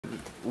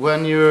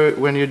when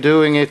you're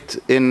doing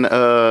it in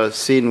a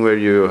scene where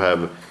you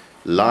have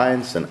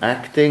lines and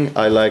acting,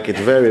 I like it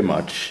very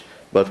much.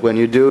 But when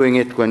you're doing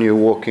it when you're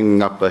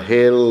walking up a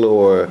hill,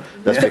 or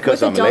that's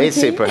because I'm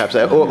lazy, perhaps,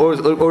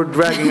 or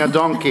dragging a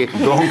donkey.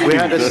 We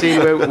had a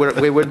scene where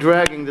we were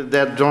dragging the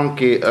dead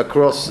donkey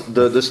across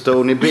the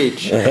stony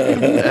beach,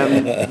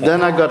 and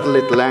then I got a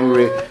little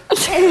angry,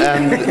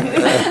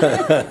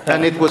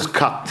 and it was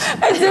cut.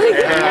 I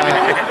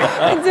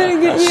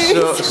didn't get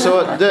used.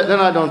 So then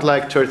I don't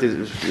like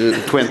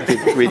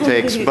 23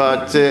 takes,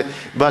 but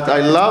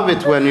I love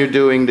it when you're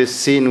doing this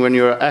scene when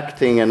you're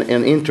acting and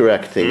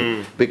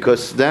interacting,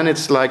 because then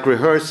it's like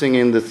rehearsing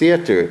in the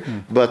theater,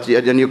 but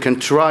then you can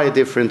try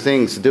different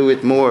things, do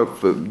it more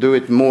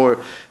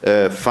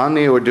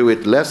funny, or do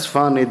it less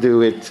funny,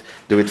 do it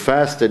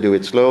faster, do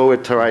it slower,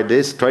 try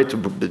this, try to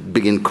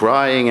begin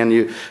crying,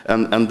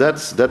 and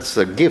that's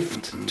a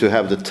gift to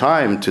have the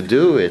time to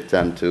do it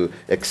and to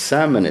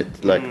examine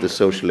it, like the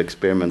social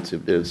experiments,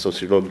 the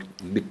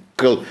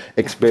sociological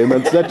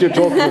experiments that you're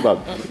talking about.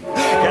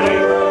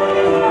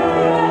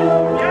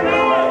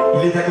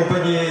 Il est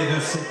accompagné de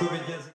ses comédiens.